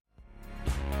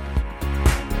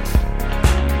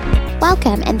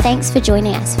Welcome and thanks for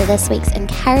joining us for this week's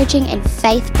encouraging and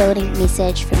faith-building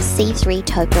message from C3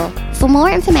 Taupo. For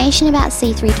more information about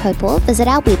C3 Taupo, visit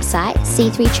our website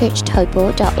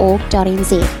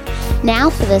c3churchtaupo.org.nz.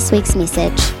 Now for this week's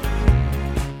message.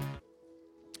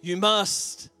 You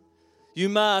must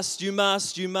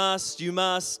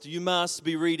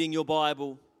be reading your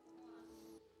Bible.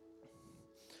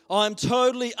 I'm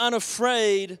totally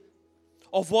unafraid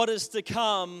of what is to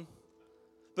come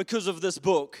because of this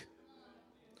book.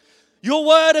 Your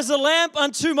word is a lamp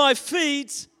unto my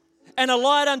feet and a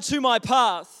light unto my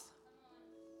path.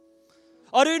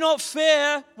 I do not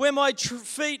fear where my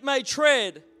feet may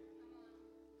tread,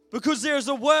 because there is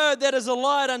a word that is a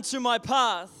light unto my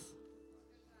path.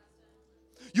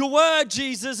 Your word,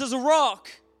 Jesus, is a rock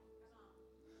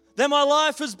that my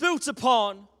life is built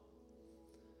upon.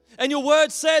 And your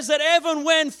word says that even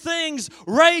when things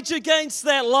rage against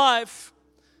that life,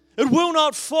 it will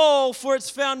not fall, for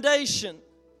its foundation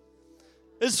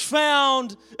is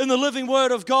found in the living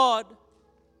word of God.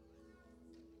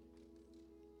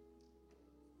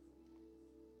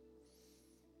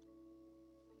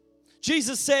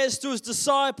 Jesus says to his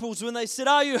disciples when they said,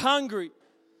 "Are you hungry?"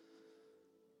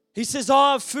 He says,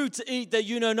 "I have food to eat that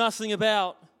you know nothing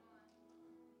about.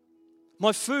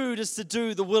 My food is to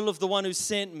do the will of the one who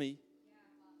sent me."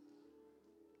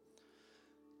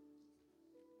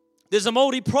 There's a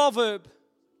Māori proverb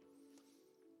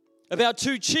about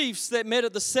two chiefs that met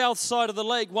at the south side of the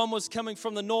lake. One was coming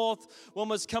from the north, one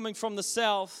was coming from the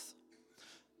south.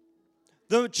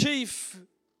 The chief,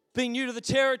 being new to the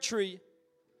territory,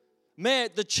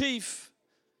 met the chief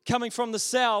coming from the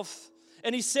south,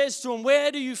 and he says to him, "Where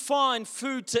do you find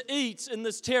food to eat in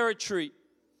this territory?"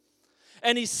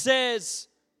 And he says,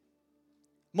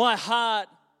 "My heart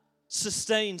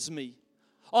sustains me.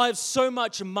 I have so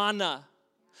much mana.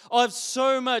 I have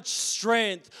so much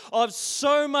strength. I have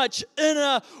so much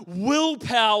inner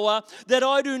willpower that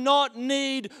I do not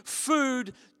need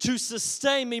food to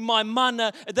sustain me. My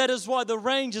mana," that is why the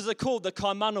ranges are called the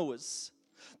kaimanawas.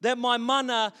 That my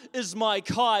mana is my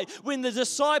kai. When the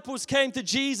disciples came to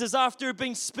Jesus after he'd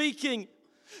been speaking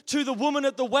to the woman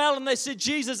at the well, and they said,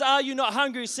 "Jesus, are you not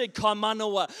hungry?" He said,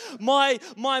 "Kaimanawa. My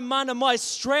mana, my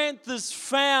strength is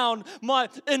found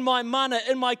in my mana,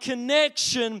 in my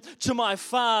connection to my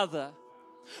Father."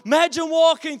 Imagine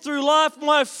walking through life,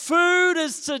 my food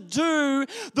is to do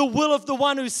the will of the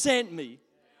one who sent me.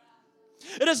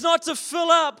 It is not to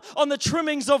fill up on the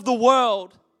trimmings of the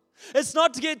world. It's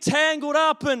not to get tangled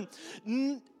up in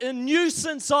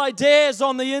nuisance ideas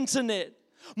on the internet.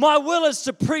 My will is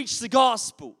to preach the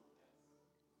gospel.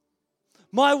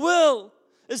 My will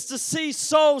is to see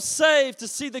souls saved, to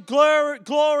see the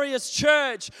glorious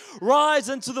church rise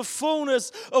into the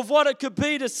fullness of what it could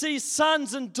be, to see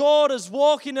sons and daughters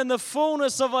walking in the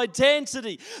fullness of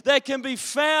identity that can be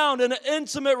found in an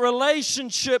intimate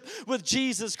relationship with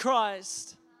Jesus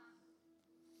Christ.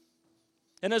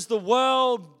 And as the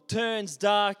world turns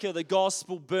darker, the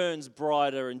gospel burns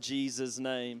brighter in Jesus'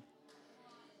 name.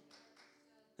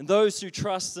 And those who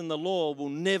trust in the Lord will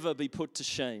never be put to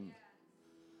shame.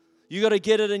 You got to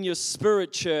get it in your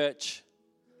spirit, church.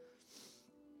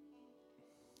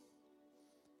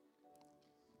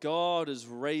 God is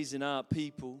raising up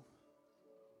people.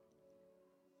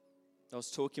 I was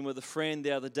talking with a friend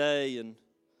the other day, and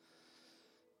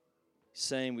he's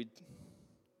saying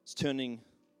it's turning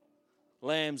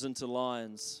lambs into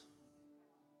lions.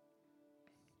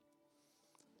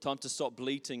 Time to stop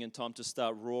bleating and time to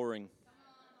start roaring.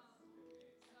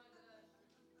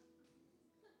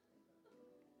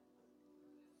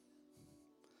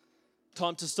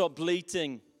 Time to stop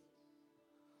bleating.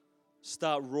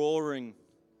 Start roaring.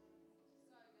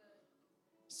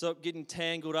 Stop getting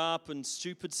tangled up in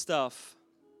stupid stuff.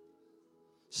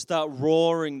 Start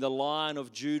roaring. The Lion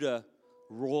of Judah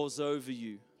roars over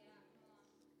you.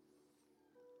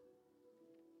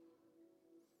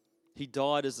 He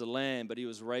died as a lamb, but he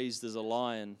was raised as a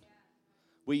lion.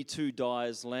 We too die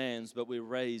as lambs, but we're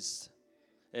raised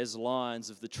as lions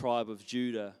of the tribe of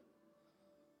Judah.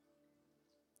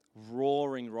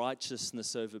 Roaring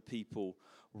righteousness over people,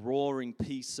 roaring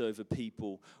peace over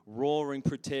people, roaring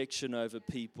protection over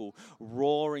people,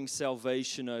 roaring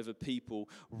salvation over people,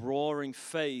 roaring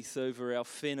faith over our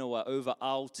whenua, over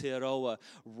Aotearoa,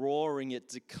 roaring it,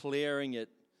 declaring it,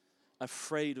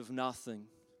 afraid of nothing.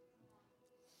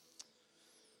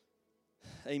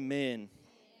 Amen.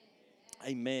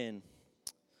 Amen.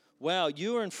 Wow,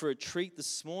 you are in for a treat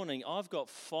this morning. I've got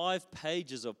 5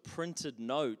 pages of printed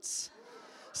notes.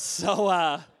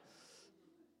 So,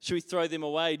 should we throw them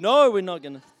away? No, we're not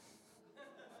going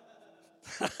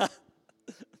to.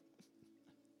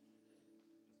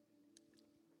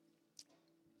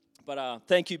 But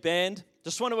thank you, band.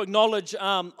 Just want to acknowledge,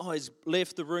 he's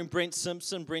left the room, Brent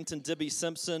Simpson, Brent and Dibby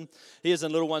Simpson. He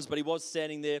isn't little ones, but he was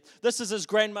standing there. This is his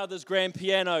grandmother's grand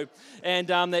piano, and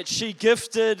that she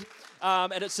gifted,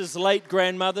 and it's his late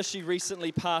grandmother. She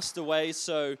recently passed away,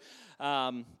 so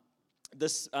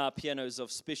this piano is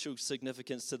of special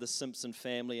significance to the Simpson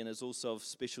family and is also of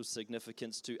special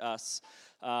significance to us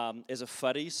as a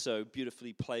whare, so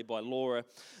beautifully played by Laura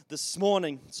this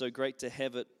morning. So great to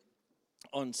have it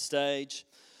on stage.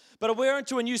 But we're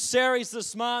into a new series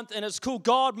this month, and it's called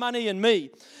God, Money, and Me.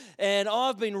 And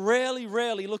I've been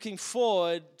really looking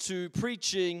forward to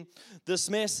preaching this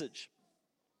message.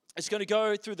 It's going to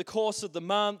go through the course of the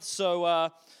month, so,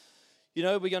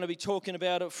 we're going to be talking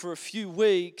about it for a few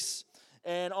weeks.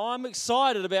 And I'm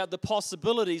excited about the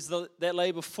possibilities that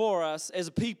lay before us as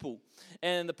a people,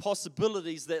 and the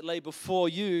possibilities that lay before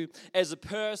you as a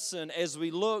person as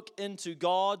we look into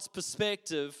God's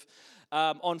perspective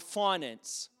on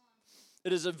finance.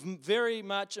 It is of very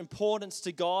much importance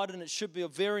to God, and it should be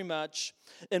of very much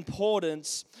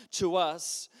importance to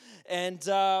us. And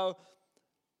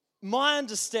my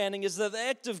understanding is that the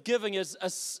act of giving is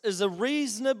a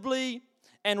reasonably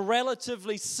and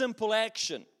relatively simple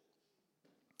action,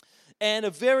 and a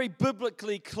very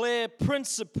biblically clear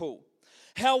principle.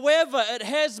 However, it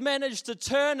has managed to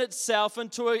turn itself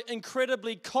into an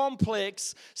incredibly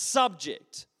complex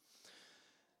subject.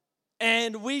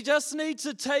 And we just need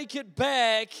to take it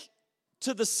back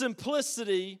to the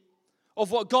simplicity of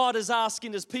what God is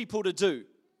asking His people to do.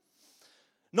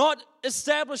 Not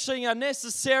establishing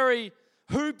unnecessary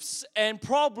hoops and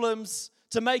problems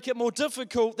to make it more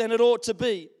difficult than it ought to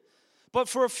be. But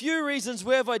for a few reasons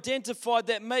we have identified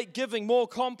that make giving more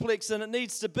complex than it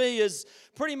needs to be is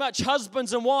pretty much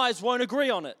husbands and wives won't agree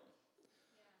on it.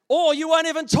 Or you won't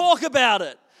even talk about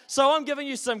it. So I'm giving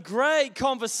you some great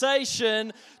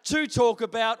conversation to talk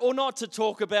about or not to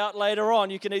talk about later on.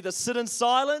 You can either sit in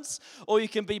silence or you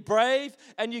can be brave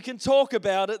and you can talk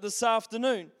about it this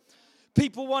afternoon.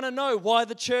 People want to know why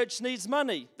the church needs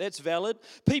money. That's valid.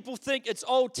 People think it's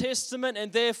Old Testament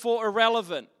and therefore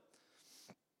irrelevant.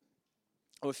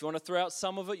 Or if you want to throw out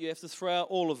some of it, you have to throw out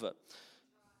all of it.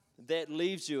 That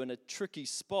leaves you in a tricky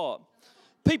spot.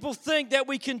 People think that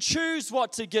we can choose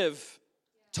what to give.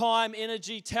 Time,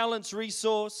 energy, talents,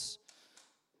 resource.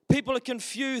 People are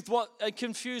confused what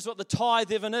the tithe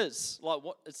even is. Like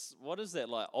what is that?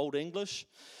 Like Old English?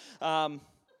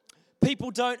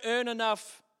 People don't earn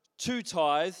enough to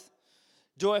tithe.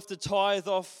 Do I have to tithe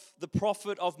off the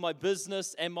profit of my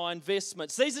business and my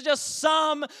investments? These are just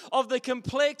some of the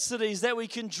complexities that we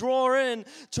can draw in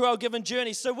to our given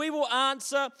journey. So we will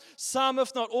answer some,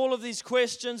 if not all of these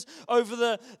questions over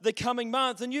the coming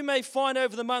month. And you may find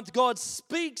over the month God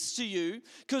speaks to you,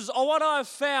 because what I've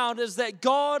found is that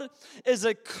God is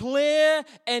a clear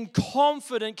and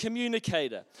confident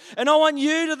communicator. And I want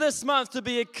you this month to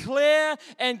be a clear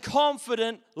and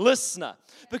confident listener,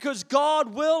 because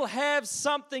God will have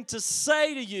something to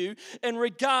say to you in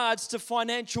regards to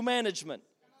financial management.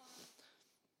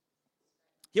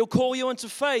 He'll call you into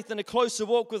faith and a closer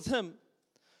walk with Him,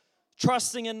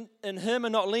 trusting in Him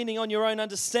and not leaning on your own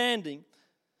understanding.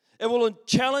 It will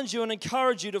challenge you and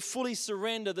encourage you to fully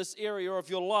surrender this area of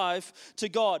your life to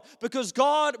God, because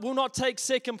God will not take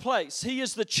second place. He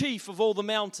is the chief of all the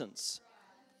mountains.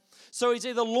 So He's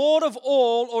either Lord of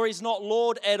all or He's not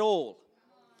Lord at all.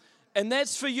 And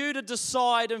that's for you to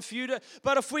decide and for you to...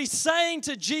 But if we're saying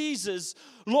to Jesus,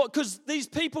 Lord, because these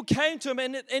people came to Him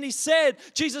and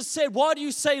Jesus said, why do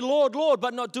you say, Lord, Lord,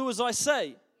 but not do as I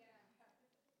say?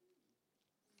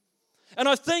 And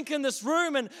I think in this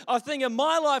room, and I think in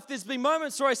my life, there's been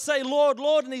moments where I say, Lord,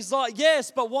 Lord, and He's like,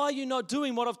 yes, but why are you not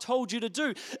doing what I've told you to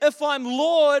do? If I'm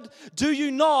Lord, do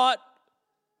you not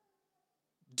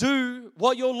do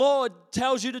what your Lord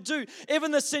tells you to do?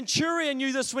 Even the centurion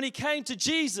knew this when he came to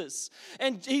Jesus.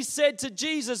 And he said to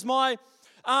Jesus, my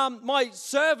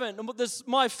servant,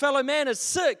 my fellow man is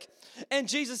sick. And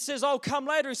Jesus says, I'll come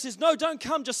later. He says, no, don't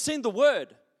come, just send the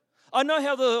word. I know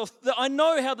how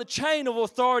the chain of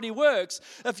authority works.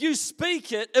 If you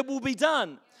speak it, it will be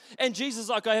done. And Jesus is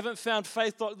like, I haven't found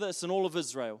faith like this in all of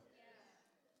Israel.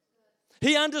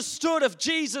 He understood if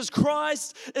Jesus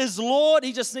Christ is Lord,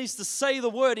 He just needs to say the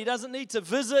word. He doesn't need to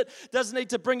visit, doesn't need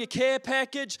to bring a care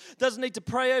package, doesn't need to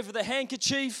pray over the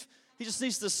handkerchief. He just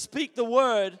needs to speak the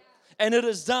word, and it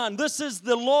is done. This is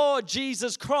the Lord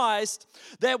Jesus Christ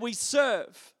that we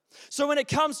serve. So when it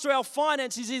comes to our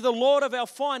finance, He's either Lord of our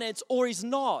finance or He's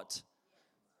not.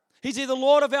 He's either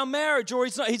Lord of our marriage or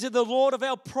He's not. He's either Lord of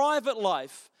our private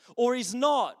life or He's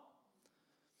not.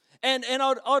 And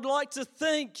I'd like to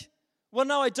think... Well,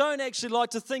 no, I don't actually like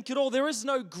to think at all. There is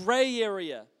no gray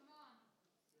area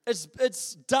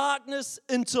It's darkness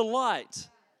into light.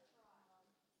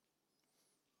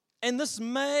 And this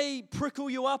may prickle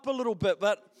you up a little bit,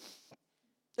 but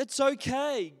it's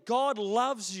okay. God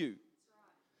loves you.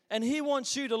 And He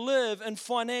wants you to live in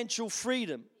financial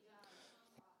freedom.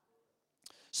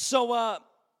 So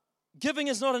giving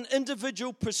is not an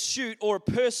individual pursuit or a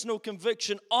personal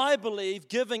conviction. I believe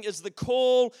giving is the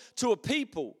call to a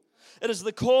people. It is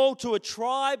the call to a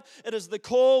tribe. It is the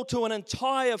call to an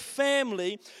entire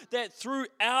family, that through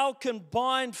our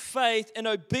combined faith and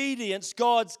obedience,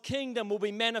 God's kingdom will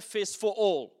be manifest for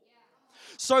all.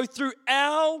 So through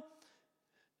our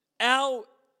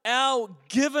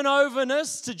given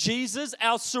overness to Jesus,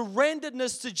 our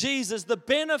surrenderedness to Jesus, the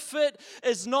benefit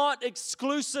is not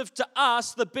exclusive to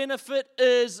us. The benefit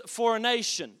is for a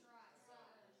nation.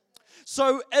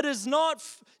 So it is not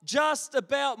just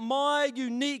about my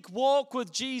unique walk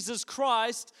with Jesus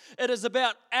Christ. It is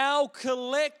about our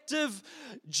collective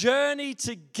journey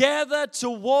together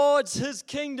towards His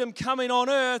kingdom coming on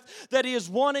earth, that He is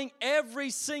wanting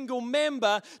every single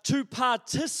member to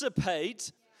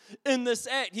participate in this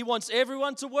act. He wants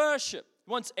everyone to worship.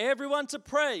 He wants everyone to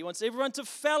pray. He wants everyone to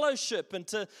fellowship and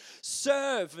to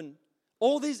serve and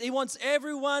all these. He wants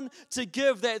everyone to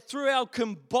give, that through our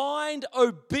combined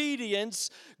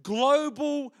obedience,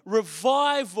 global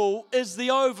revival is the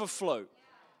overflow.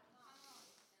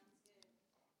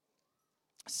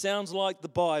 Sounds like the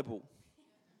Bible.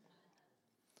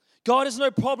 God has no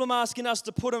problem asking us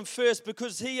to put Him first,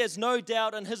 because He has no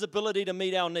doubt in His ability to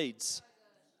meet our needs.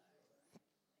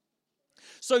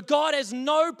 So God has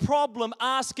no problem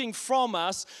asking from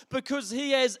us, because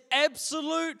He has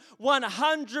absolute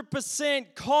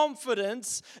 100%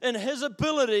 confidence in His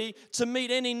ability to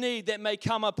meet any need that may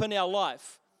come up in our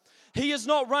life. He is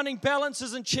not running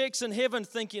balances and checks in heaven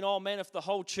thinking, oh man, if the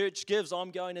whole church gives, I'm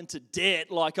going into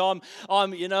debt. Like I'm.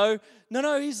 No,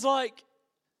 He's like,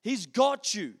 He's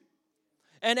got you.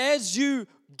 And as you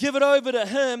give it over to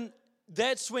Him,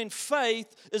 that's when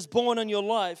faith is born in your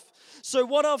life. So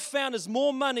what I've found is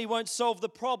more money won't solve the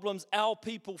problems our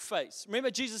people face.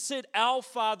 Remember, Jesus said, our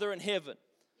Father in heaven.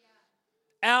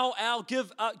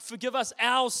 Forgive us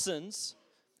our sins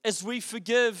as we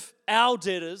forgive our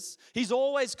debtors. He's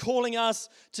always calling us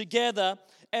together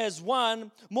as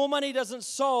one. More money doesn't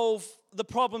solve the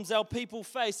problems our people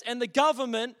face. And the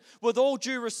government, with all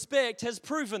due respect, has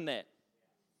proven that.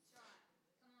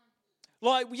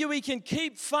 Like, we can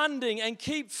keep funding and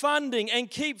keep funding and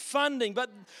keep funding, but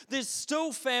there's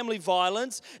still family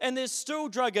violence, and there's still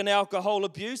drug and alcohol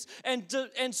abuse, and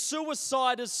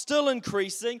suicide is still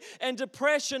increasing, and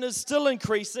depression is still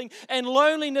increasing, and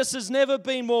loneliness has never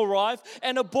been more rife,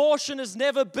 and abortion has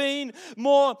never been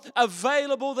more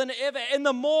available than ever. And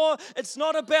the more, it's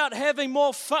not about having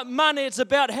more money, it's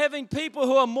about having people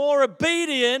who are more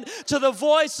obedient to the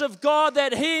voice of God,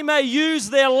 that He may use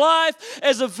their life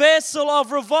as a vessel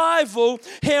of revival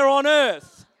here on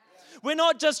earth. We're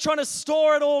not just trying to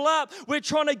store it all up. We're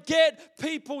trying to get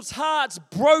people's hearts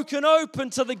broken open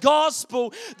to the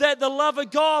gospel, that the love of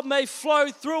God may flow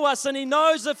through us. And He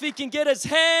knows if He can get His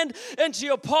hand into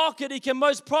your pocket, He can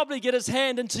most probably get His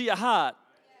hand into your heart.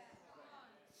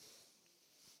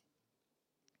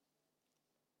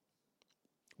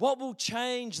 What will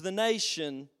change the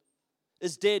nation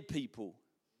is dead people.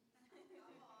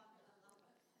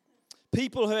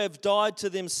 People who have died to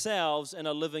themselves and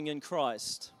are living in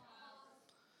Christ.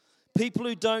 People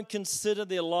who don't consider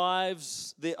their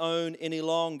lives their own any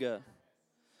longer.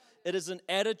 It is an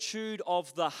attitude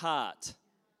of the heart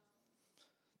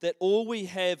that all we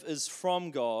have is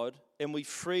from God, and we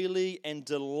freely and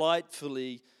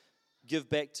delightfully give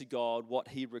back to God what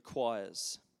He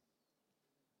requires.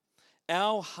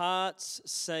 Our hearts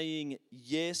saying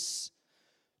yes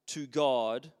to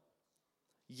God.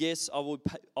 Yes, I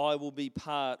will be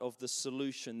part of the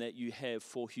solution that you have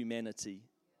for humanity.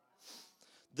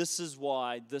 This is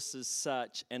why this is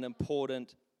such an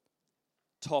important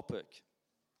topic.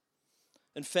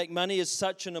 In fact, money is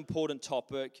such an important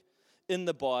topic in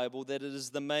the Bible that it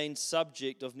is the main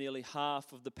subject of nearly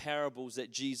half of the parables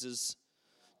that Jesus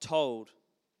told.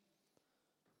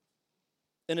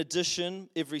 In addition,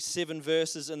 every 7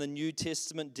 verses in the New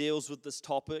Testament deals with this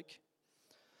topic.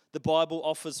 The Bible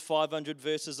offers 500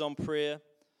 verses on prayer,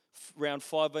 around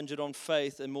 500 on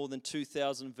faith, and more than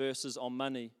 2,000 verses on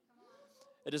money.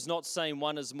 It is not saying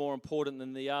one is more important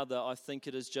than the other. I think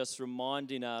it is just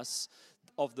reminding us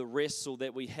of the wrestle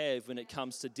that we have when it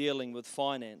comes to dealing with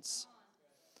finance.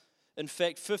 In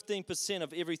fact, 15%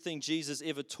 of everything Jesus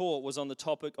ever taught was on the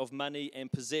topic of money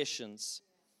and possessions.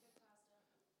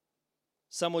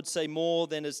 Some would say more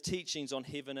than His teachings on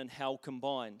heaven and hell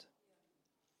combined.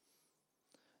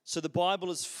 So the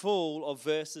Bible is full of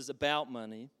verses about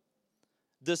money.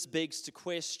 This begs to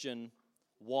question,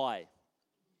 why?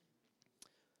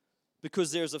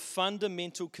 Because there is a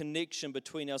fundamental connection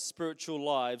between our spiritual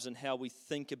lives and how we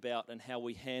think about and how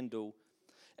we handle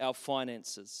our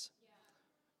finances.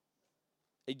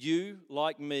 You,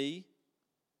 like me,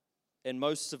 and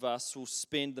most of us, will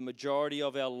spend the majority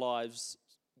of our lives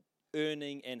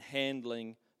earning and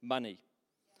handling money.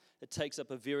 It takes up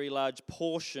a very large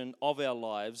portion of our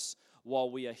lives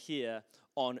while we are here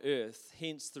on earth.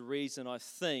 Hence the reason I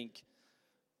think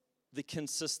the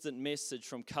consistent message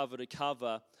from cover to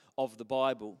cover of the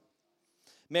Bible.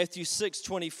 Matthew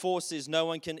 6:24 says, no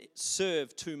one can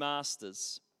serve two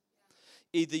masters.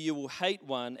 Either you will hate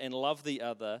one and love the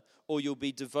other, or you'll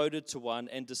be devoted to one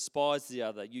and despise the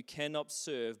other. You cannot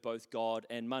serve both God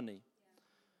and money.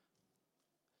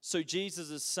 So Jesus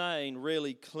is saying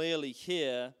really clearly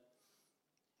here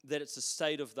that it's a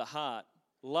state of the heart.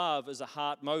 Love is a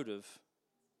heart motive.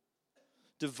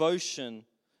 Devotion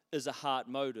is a heart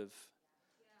motive.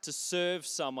 To serve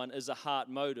someone is a heart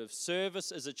motive.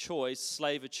 Service is a choice,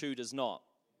 slavitude is not.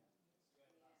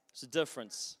 It's a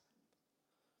difference.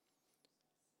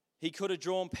 He could have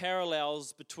drawn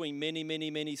parallels between many, many,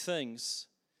 many things.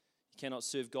 You cannot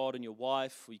serve God and your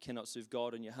wife, or you cannot serve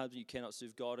God and your husband, you cannot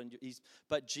serve God and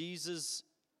but Jesus,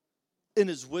 in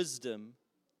his wisdom,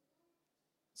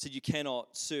 said you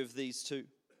cannot serve these two.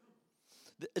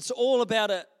 It's all about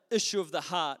an issue of the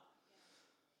heart.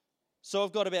 So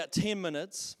I've got about 10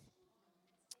 minutes.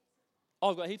 Oh,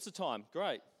 I've got heaps of time.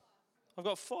 Great. I've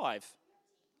got 5.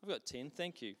 I've got 10.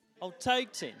 Thank you. I'll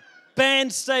take 10.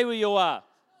 Band, stay where you are.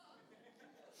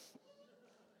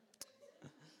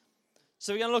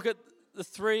 So we're going to look at the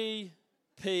 3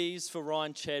 P's for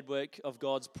Ryan Chadwick of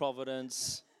God's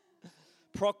providence: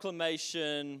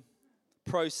 proclamation,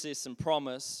 process, and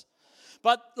promise.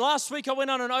 But last week I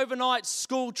went on an overnight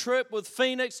school trip with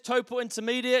Phoenix, Taupo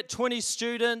Intermediate, 20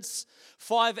 students,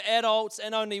 5 adults,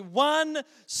 and only 1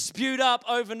 spewed up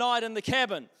overnight in the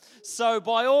cabin. So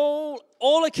by all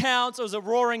accounts, it was a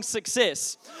roaring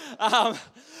success.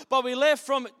 But we left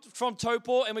from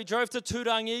Taupo and we drove to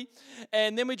Turangi,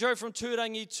 and then we drove from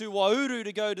Turangi to Waihuru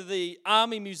to go to the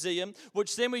Army Museum,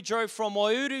 which then we drove from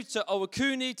Waihuru to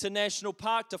Owakuni to National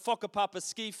Park to Whakapapa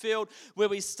Ski Field, where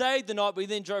we stayed the night. We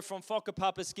then drove from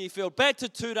Whakapapa Ski Field back to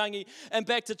Turangi and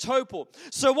back to Taupo.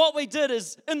 So what we did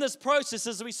is, in this process,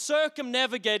 is we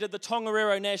circumnavigated the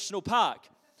Tongariro National Park.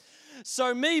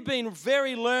 So me being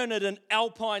very learned in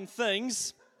alpine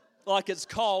things, like it's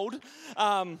cold,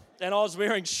 and I was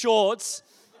wearing shorts,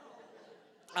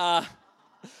 I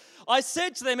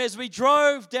said to them as we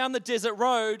drove down the desert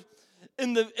road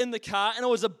in the car, and it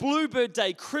was a bluebird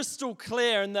day, crystal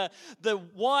clear, and the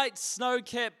white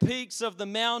snow-capped peaks of the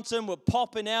mountain were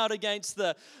popping out against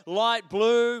the light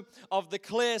blue of the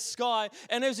clear sky.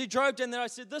 And as we drove down there, I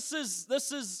said, this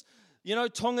is you know,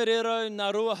 Tongariro,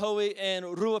 Ngaruahui, and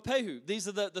Ruapehu. These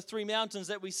are the 3 mountains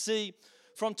that we see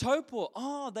from Taupo.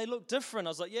 Oh, they look different. I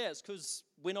was like, yeah, it's because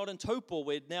we're not in Taupo.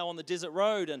 We're now on the desert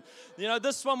road. And, you know,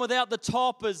 this one without the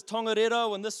top is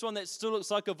Tongariro, and this one that still looks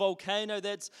like a volcano,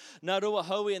 that's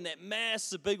Ngaruahui, and that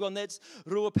massive big one, that's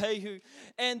Ruapehu.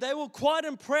 And they were quite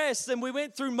impressed, and we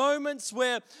went through moments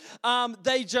where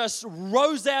they just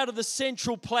rose out of the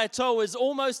central plateau as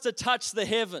almost to touch the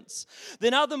heavens.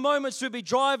 Then other moments we'd be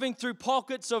driving through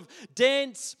pockets of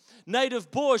dense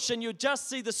native bush, and you'd just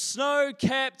see the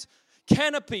snow-capped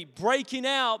canopy breaking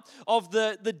out of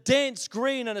the dense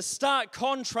green and a stark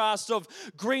contrast of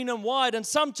green and white. And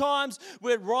sometimes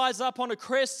we'd rise up on a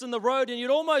crest in the road and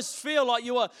you'd almost feel like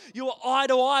you were eye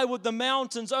to eye with the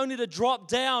mountains, only to drop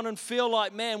down and feel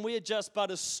like, man, we're just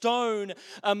but a stone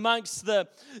amongst the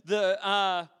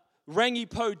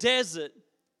Rangipo Desert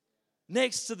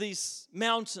next to these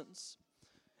mountains.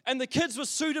 And the kids were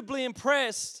suitably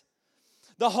impressed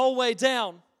the whole way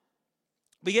down.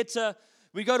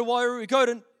 We go to Waihuru, we go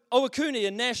to Owakuni,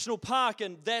 a national park,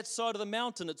 and that side of the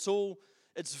mountain,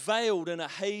 it's veiled in a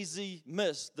hazy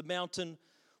mist. The mountain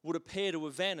would appear to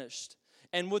have vanished.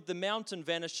 And with the mountain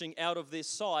vanishing out of their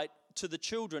sight, to the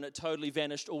children, it totally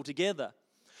vanished altogether.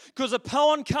 Because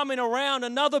upon coming around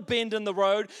another bend in the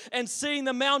road and seeing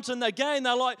the mountain again,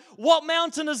 they're like, what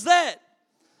mountain is that?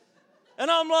 And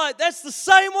I'm like, that's the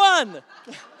same one.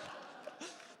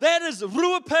 That is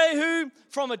Ruapehu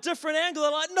from a different angle.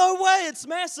 They're like, no way, it's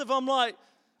massive. I'm like,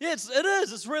 yeah, it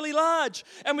is. It's really large.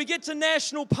 And we get to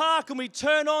National Park and we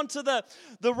turn onto the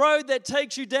road that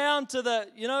takes you down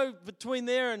to between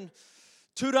there and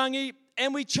Turangi.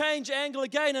 And we change angle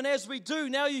again. And as we do,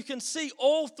 now you can see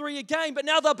all 3 again, but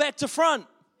now they're back to front.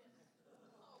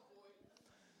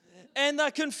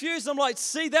 they're confused. I'm like,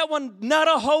 see, that one,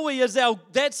 Ngarahoe,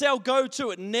 that's our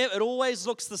go-to. It always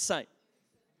looks the same.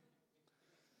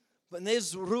 But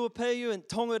there's Ruapehu and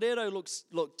Tongariro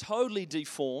look totally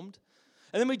deformed.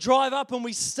 And then we drive up and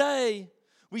we stay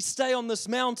on this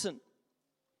mountain.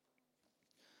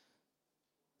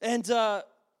 And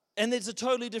there's a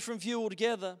totally different view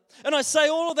altogether. And I say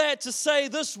all of that to say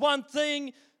this one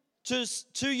thing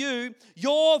to you.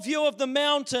 Your view of the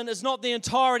mountain is not the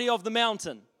entirety of the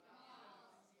mountain.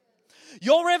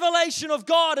 Your revelation of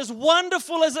God, as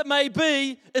wonderful as it may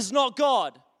be, is not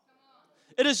God.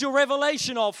 It is your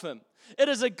revelation of Him. It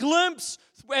is a glimpse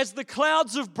as the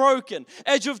clouds have broken,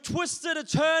 as you've twisted a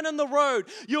turn in the road.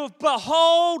 You've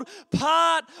behold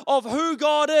part of who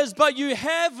God is, but you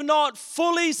have not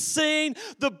fully seen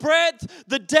the breadth,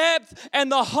 the depth, and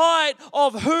the height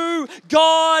of who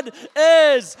God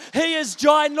is. He is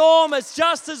ginormous.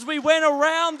 Just as we went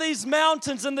around these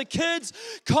mountains and the kids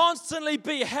constantly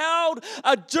beheld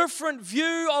a different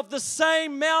view of the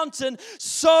same mountain,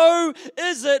 so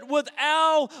is it with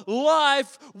our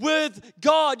life with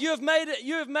God. You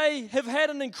may have had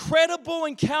an incredible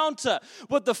encounter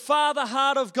with the Father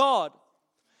heart of God.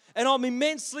 And I'm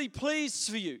immensely pleased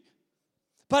for you.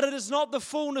 But it is not the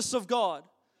fullness of God.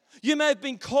 You may have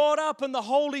been caught up in the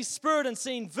Holy Spirit and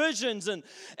seen visions and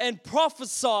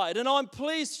prophesied. And I'm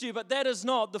pleased for you, but that is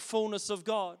not the fullness of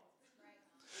God.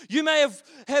 You may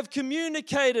have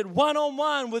communicated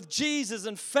one-on-one with Jesus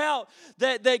and felt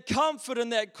that comfort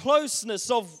and that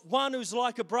closeness of one who's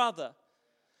like a brother.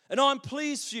 And I'm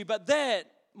pleased for you, but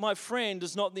that, my friend,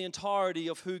 is not the entirety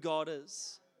of who God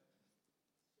is.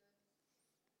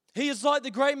 He is like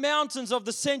the great mountains of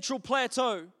the Central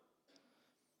Plateau.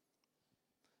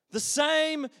 The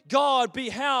same God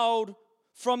beheld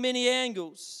from many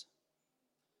angles.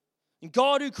 And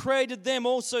God who created them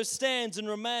also stands and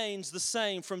remains the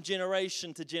same from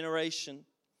generation to generation.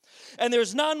 And there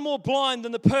is none more blind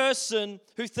than the person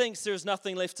who thinks there is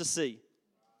nothing left to see.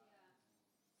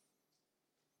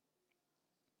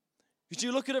 If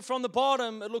you look at it from the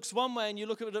bottom, it looks one way, and you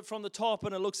look at it from the top,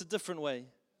 and it looks a different way.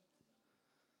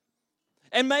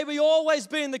 And may we always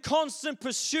be in the constant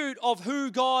pursuit of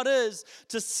who God is,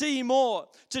 to see more,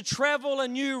 to travel a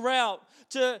new route,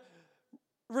 to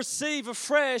receive a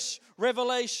fresh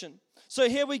revelation. So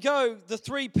here we go, the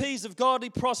 3 P's of godly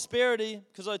prosperity,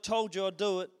 because I told you I'd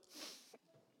do it.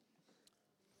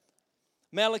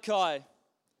 Malachi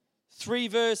 3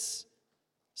 verse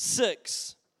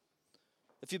 6.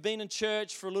 If you've been in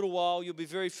church for a little while, you'll be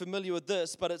very familiar with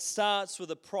this, but it starts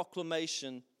with a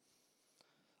proclamation,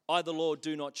 I, the Lord,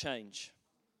 do not change.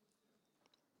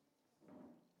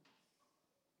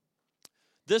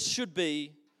 This should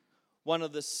be one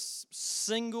of the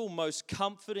single most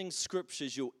comforting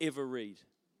scriptures you'll ever read.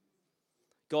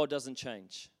 God doesn't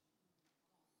change.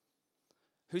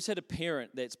 Who's had a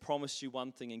parent that's promised you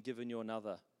one thing and given you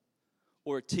another?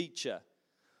 Or a teacher?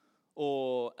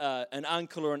 Or an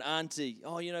uncle or an auntie,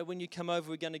 oh, you know, when you come over,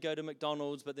 we're going to go to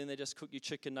McDonald's, but then they just cook you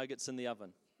chicken nuggets in the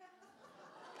oven.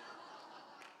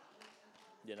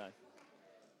 You know,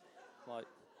 like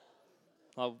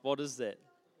what is that?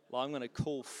 Well, I'm going to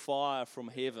call fire from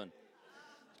heaven,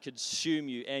 consume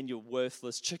you and your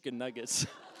worthless chicken nuggets.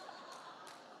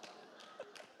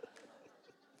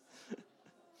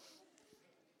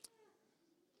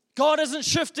 God isn't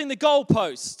shifting the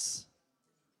goalposts.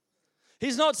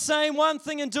 He's not saying one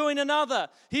thing and doing another.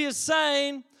 He is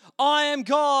saying, I am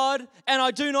God and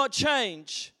I do not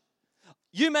change.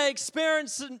 You may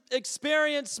experience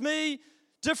me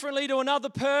differently to another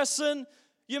person.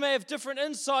 You may have different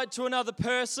insight to another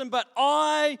person, but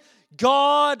I,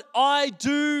 God, I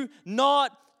do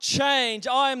not change.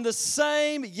 I am the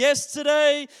same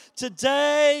yesterday,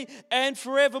 today, and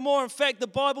forevermore. In fact, the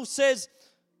Bible says,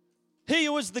 he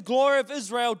who is the glory of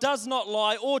Israel does not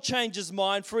lie or change his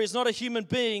mind, for he is not a human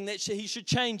being that he should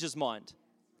change his mind.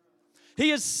 He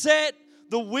has set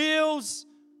the wheels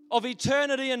of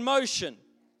eternity in motion,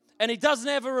 and he doesn't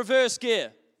have a reverse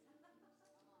gear.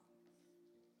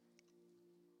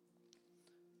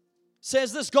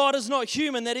 Says this, God is not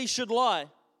human that he should lie,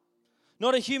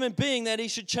 not a human being that he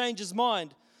should change his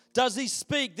mind. Does he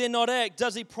speak, then not act?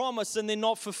 Does he promise and then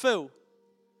not fulfill?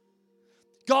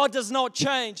 God does not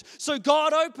change. So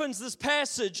God opens this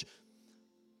passage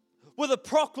with a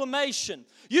proclamation.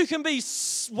 You can be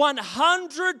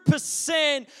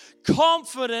 100%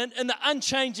 confident in the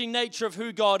unchanging nature of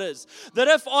who God is. That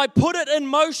if I put it in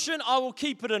motion, I will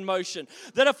keep it in motion.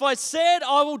 That if I said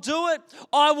I will do it,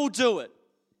 I will do it.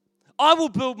 I will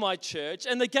build my church,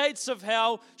 and the gates of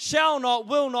hell shall not,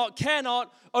 will not,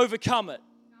 cannot overcome it.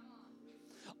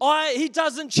 He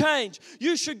doesn't change.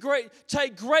 You should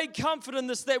take great comfort in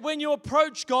this, that when you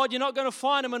approach God, you're not going to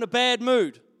find Him in a bad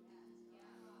mood.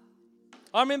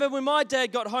 I remember when my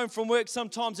dad got home from work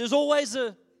sometimes, there's always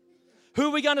who are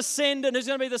we going to send and who's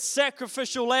going to be the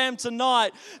sacrificial lamb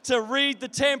tonight to read the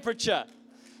temperature.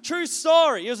 True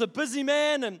story. He was a busy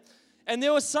man, and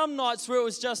there were some nights where it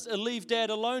was just a leave dad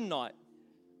alone night.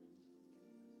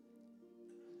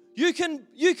 You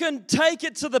can take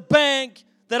it to the bank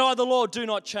that I, the Lord, do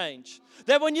not change.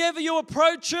 That whenever you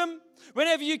approach Him,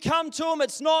 whenever you come to Him,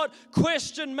 it's not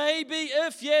question maybe,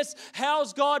 if yes,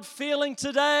 how's God feeling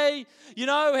today?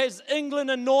 Has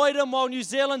England annoyed Him while New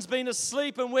Zealand's been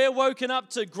asleep and we're woken up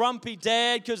to grumpy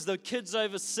dad because the kids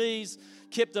overseas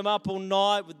kept them up all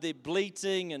night with their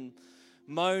bleating and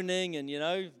moaning and,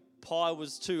 pie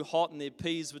was too hot and their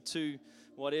peas were too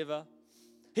whatever.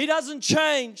 He doesn't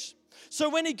change. So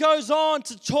when He goes on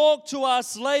to talk to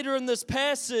us later in this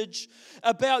passage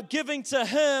about giving to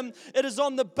Him, it is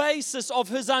on the basis of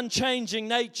His unchanging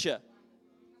nature.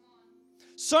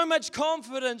 So much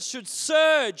confidence should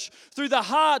surge through the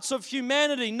hearts of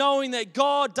humanity, knowing that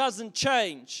God doesn't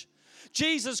change.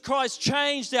 Jesus Christ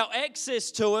changed our access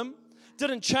to Him,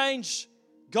 didn't change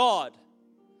God.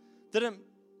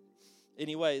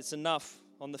 Anyway, it's enough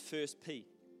on the first P.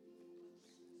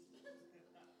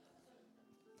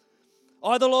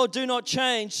 I, the Lord, do not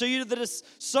change.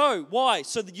 Why?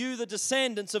 So that you, the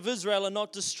descendants of Israel, are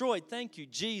not destroyed. Thank you,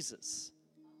 Jesus.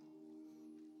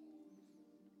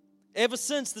 Ever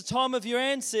since the time of your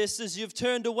ancestors, you've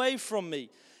turned away from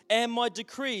me and my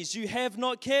decrees. You have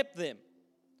not kept them.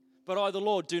 But I, the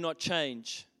Lord, do not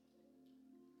change.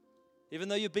 Even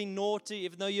though you've been naughty,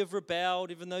 even though you've rebelled,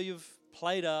 even though you've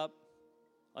played up,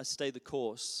 I stay the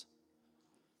course.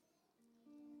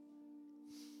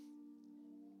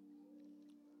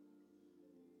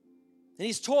 And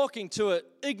He's talking to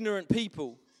ignorant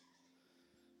people.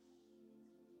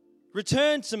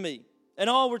 Return to me, and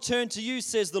I'll return to you,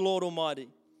 says the Lord Almighty.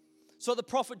 So the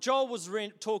prophet Joel was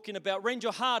talking about, rend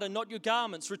your heart and not your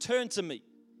garments. Return to me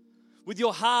with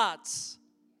your hearts,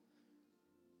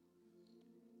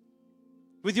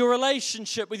 with your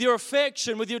relationship, with your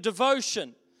affection, with your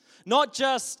devotion. Not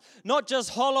just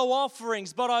hollow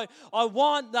offerings, but I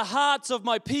want the hearts of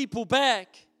my people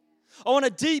back. I want a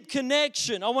deep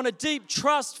connection. I want a deep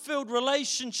trust-filled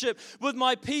relationship with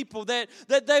my people, that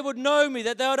they would know me,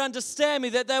 that they would understand me,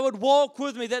 that they would walk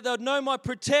with me, that they would know my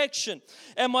protection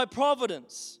and my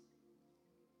providence.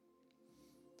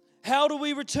 How do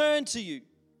we return to you?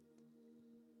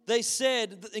 They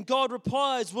said, and God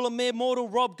replies, will a mere mortal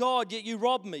rob God, yet you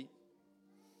rob me?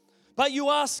 But you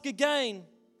ask again,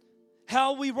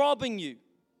 how are we robbing you?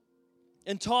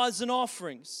 In tithes and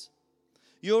offerings.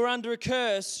 You're under a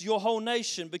curse, your whole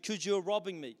nation, because you're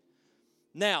robbing me.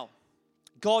 Now,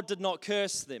 God did not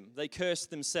curse them. They cursed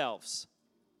themselves.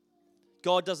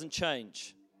 God doesn't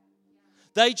change.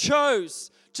 They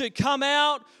chose to come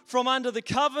out from under the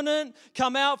covenant,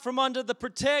 come out from under the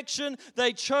protection.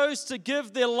 They chose to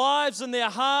give their lives and their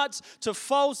hearts to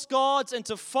false gods and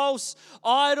to false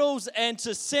idols and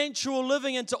to sensual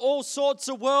living and to all sorts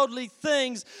of worldly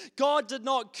things. God did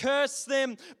not curse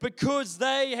them because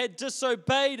they had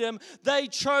disobeyed Him. They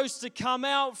chose to come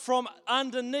out from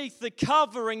underneath the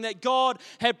covering that God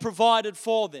had provided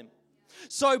for them.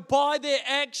 So by their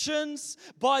actions,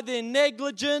 by their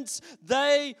negligence,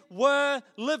 they were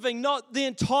living, not the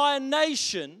entire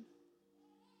nation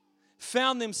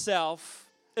found themselves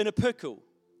in a pickle.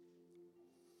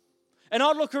 And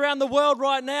I look around the world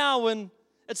right now and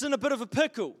it's in a bit of a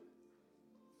pickle.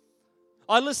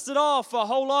 I listed off a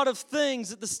whole lot of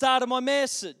things at the start of my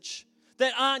message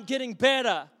that aren't getting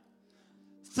better.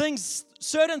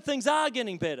 Certain things are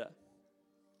getting better.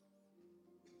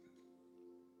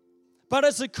 But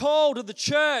it's a call to the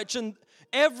church and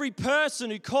every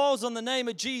person who calls on the name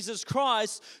of Jesus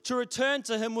Christ to return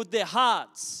to Him with their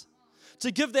hearts, to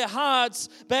give their hearts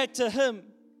back to Him.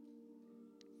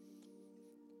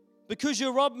 Because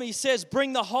you robbed me, He says,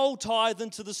 bring the whole tithe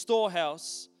into the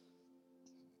storehouse,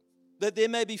 that there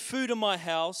may be food in my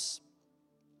house.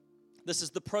 This is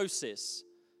the process.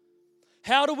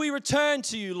 How do we return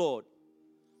to you, Lord?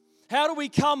 How do we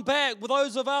come back with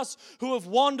those of us who have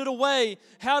wandered away?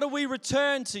 How do we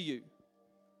return to you?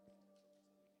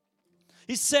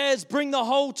 He says, bring the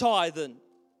whole tithe in.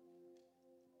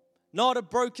 Not a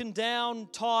broken down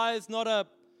tithe, not a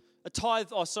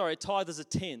tithe. A tithe is a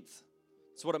tenth.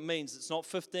 That's what it means. It's not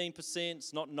 15%,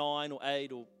 it's not 9 or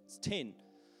 8, or it's 10.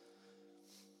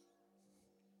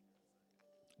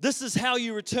 This is how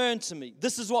you return to me.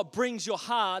 This is what brings your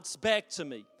hearts back to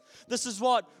me. This is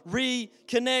what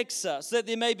reconnects us, that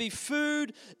there may be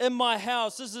food in my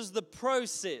house. This is the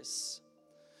process.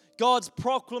 God's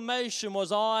proclamation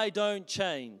was, I don't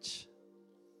change.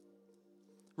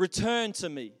 Return to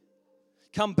me.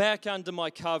 Come back under my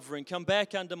covering. Come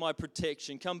back under my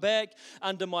protection. Come back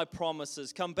under my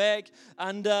promises. Come back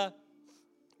under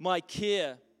my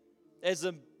care. As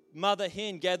a mother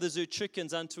hen gathers her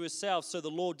chickens unto herself, so the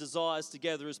Lord desires to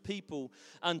gather his people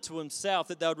unto himself,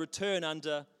 that they would return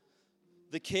under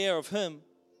the care of him.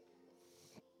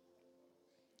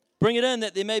 Bring it in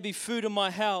that there may be food in my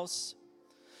house.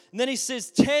 And then he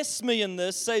says, test me in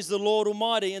this, says the Lord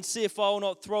Almighty, and see if I will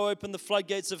not throw open the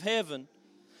floodgates of heaven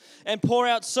and pour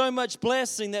out so much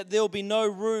blessing that there will be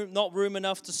not room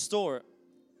enough to store it.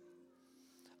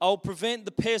 I will prevent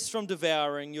the pests from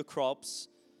devouring your crops.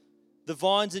 The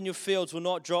vines in your fields will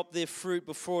not drop their fruit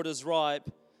before it is ripe.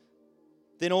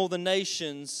 Then all the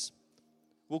nations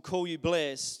will call you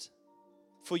blessed,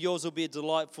 for yours will be a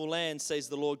delightful land, says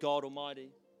the Lord God Almighty.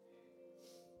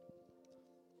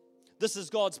 This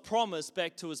is God's promise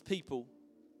back to his people.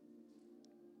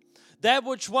 That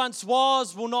which once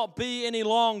was will not be any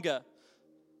longer.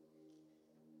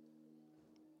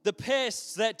 The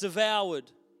pests that devoured,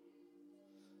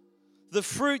 the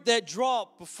fruit that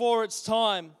dropped before its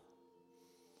time,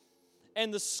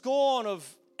 and the scorn of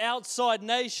outside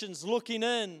nations looking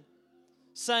in,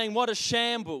 saying, what a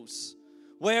shambles.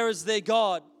 Where is their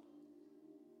God?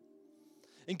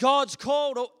 And God's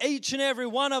called each and every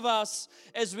one of us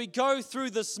as we go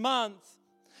through this month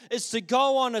is to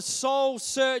go on a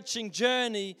soul-searching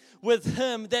journey with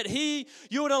him, that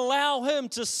you would allow him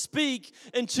to speak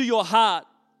into your heart.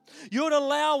 You would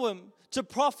allow him to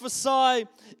prophesy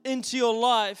into your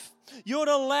life. You would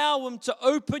allow him to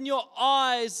open your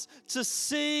eyes to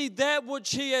see that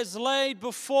which he has laid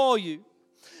before you.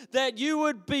 That you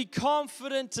would be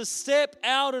confident to step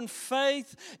out in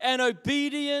faith and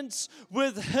obedience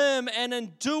with him. And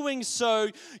in doing so,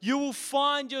 you will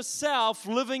find yourself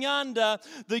living under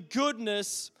the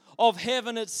goodness of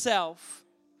heaven itself.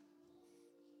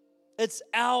 It's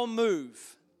our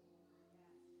move.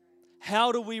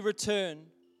 How do we return?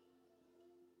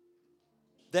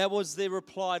 That was their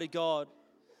reply to God.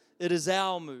 It is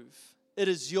our move. It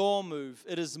is your move.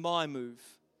 It is my move.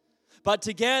 But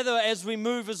together, as we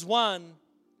move as one,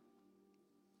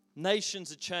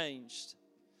 nations are changed.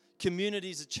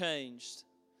 Communities are changed.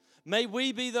 May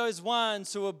we be those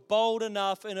ones who are bold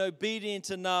enough and obedient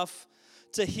enough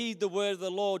to heed the word of the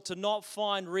Lord, to not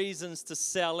find reasons to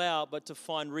sell out, but to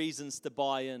find reasons to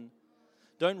buy in.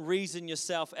 Don't reason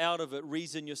yourself out of it,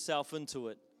 reason yourself into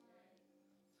it.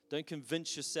 Don't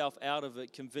convince yourself out of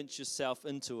it, convince yourself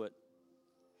into it.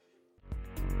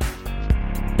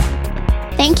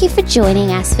 Thank you for joining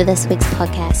us for this week's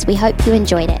podcast. We hope you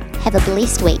enjoyed it. Have a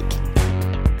blessed week.